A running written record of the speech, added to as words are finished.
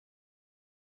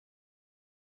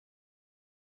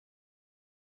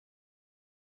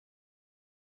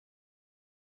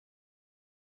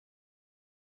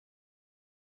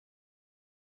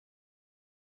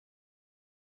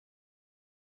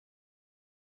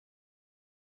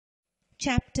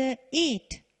Chapter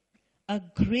 8. A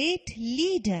Great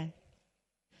Leader.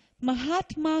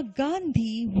 Mahatma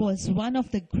Gandhi was one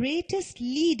of the greatest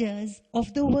leaders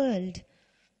of the world.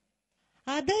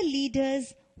 Other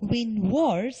leaders win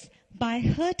wars by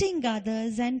hurting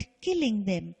others and killing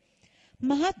them.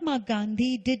 Mahatma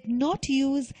Gandhi did not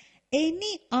use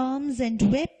any arms and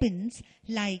weapons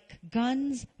like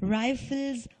guns,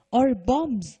 rifles, or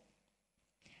bombs.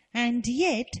 And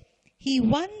yet, he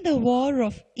won the war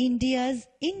of India's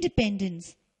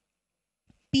independence.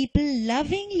 People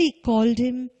lovingly called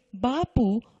him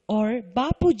Bapu or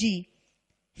Bapuji,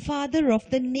 father of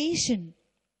the nation.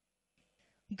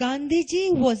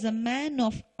 Gandhiji was a man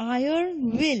of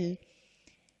iron will.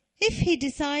 If he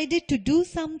decided to do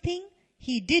something,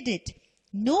 he did it,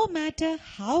 no matter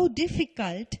how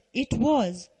difficult it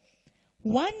was.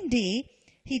 One day,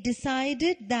 he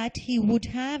decided that he would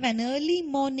have an early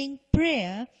morning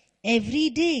prayer every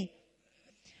day.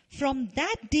 From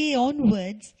that day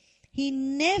onwards, he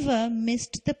never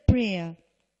missed the prayer.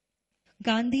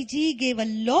 Gandhiji gave a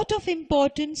lot of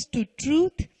importance to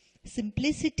truth,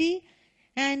 simplicity,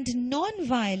 and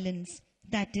non-violence,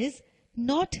 that is,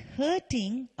 not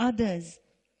hurting others.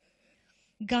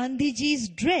 Gandhiji's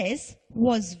dress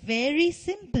was very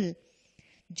simple,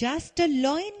 just a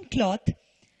loincloth,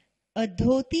 a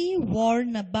dhoti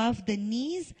worn above the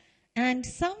knees, and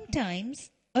sometimes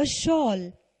a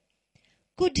shawl.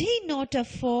 Could he not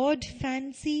afford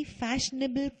fancy,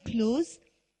 fashionable clothes?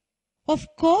 Of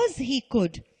course he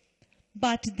could,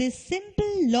 but this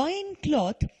simple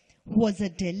loincloth was a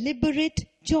deliberate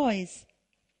choice.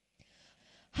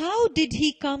 How did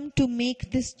he come to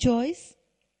make this choice?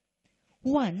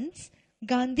 Once,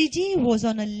 Gandhiji was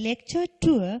on a lecture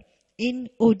tour in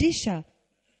Odisha.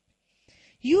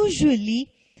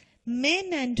 Usually,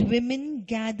 men and women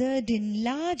gathered in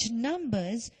large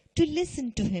numbers to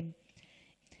listen to him.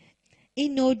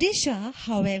 In Odisha,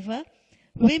 however,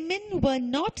 women were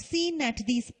not seen at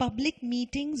these public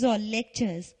meetings or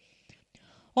lectures.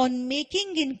 On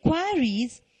making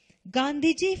inquiries,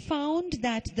 Gandhiji found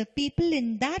that the people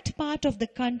in that part of the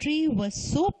country were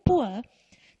so poor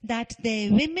that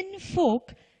their women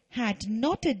folk had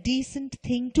not a decent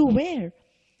thing to wear.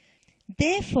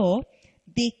 Therefore,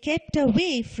 they kept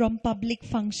away from public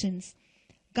functions.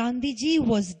 Gandhiji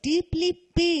was deeply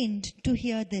pained to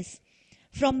hear this.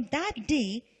 From that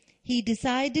day, he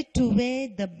decided to wear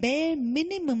the bare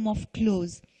minimum of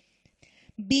clothes.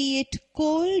 Be it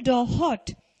cold or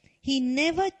hot, he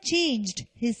never changed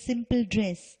his simple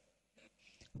dress.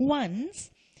 Once,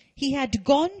 he had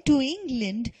gone to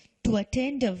England to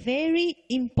attend a very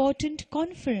important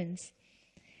conference.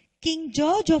 King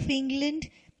George of England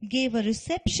gave a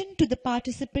reception to the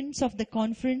participants of the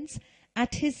conference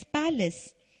at his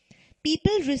palace.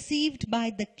 People received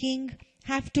by the king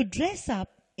have to dress up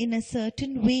in a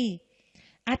certain way.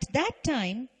 At that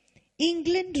time,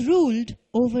 England ruled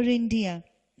over India.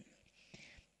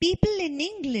 People in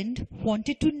England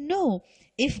wanted to know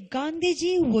if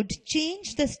Gandhiji would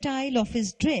change the style of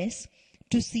his dress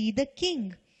to see the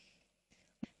king.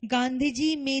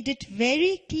 Gandhiji made it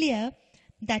very clear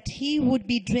that he would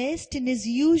be dressed in his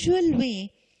usual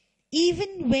way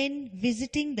even when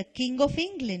visiting the King of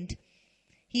England.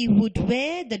 He would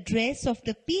wear the dress of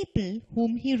the people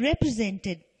whom he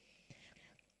represented.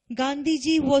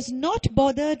 Gandhiji was not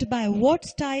bothered by what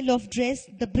style of dress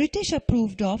the British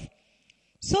approved of,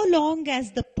 so long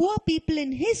as the poor people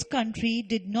in his country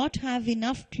did not have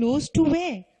enough clothes to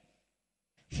wear.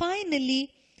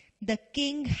 Finally, the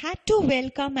king had to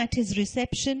welcome at his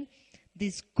reception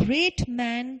this great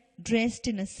man dressed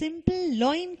in a simple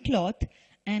loincloth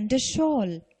and a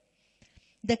shawl.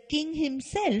 The king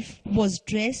himself was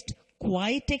dressed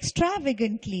quite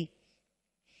extravagantly.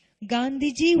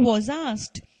 Gandhiji was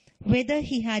asked whether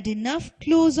he had enough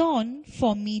clothes on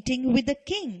for meeting with the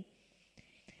king.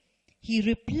 He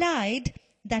replied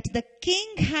that the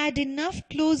king had enough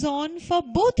clothes on for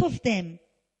both of them.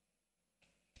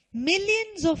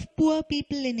 Millions of poor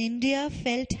people in India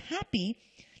felt happy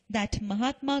that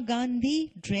Mahatma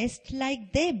Gandhi dressed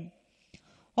like them.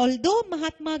 Although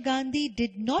Mahatma Gandhi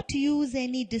did not use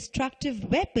any destructive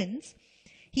weapons,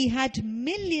 he had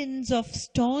millions of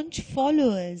staunch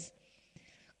followers.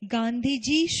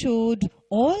 Gandhiji showed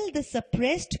all the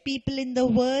suppressed people in the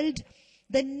world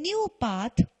the new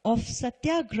path of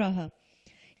Satyagraha.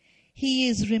 He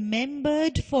is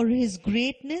remembered for his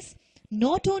greatness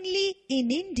not only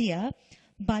in India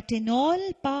but in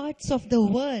all parts of the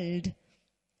world.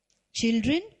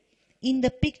 Children, in the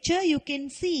picture you can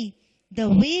see the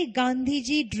way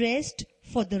Gandhiji dressed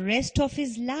for the rest of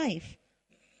his life.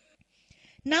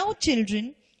 Now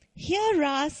children, here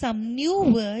are some new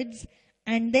words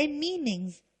and their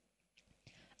meanings.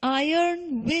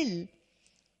 Iron will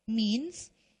means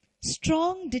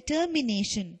strong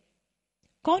determination.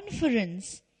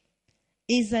 Conference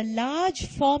is a large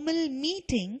formal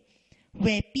meeting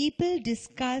where people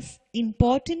discuss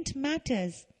important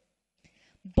matters.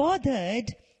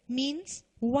 Bothered means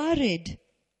worried.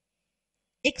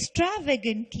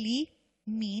 Extravagantly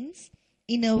means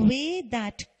in a way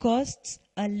that costs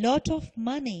a lot of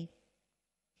money.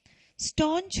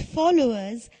 Staunch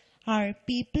followers are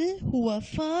people who are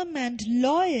firm and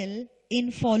loyal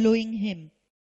in following him.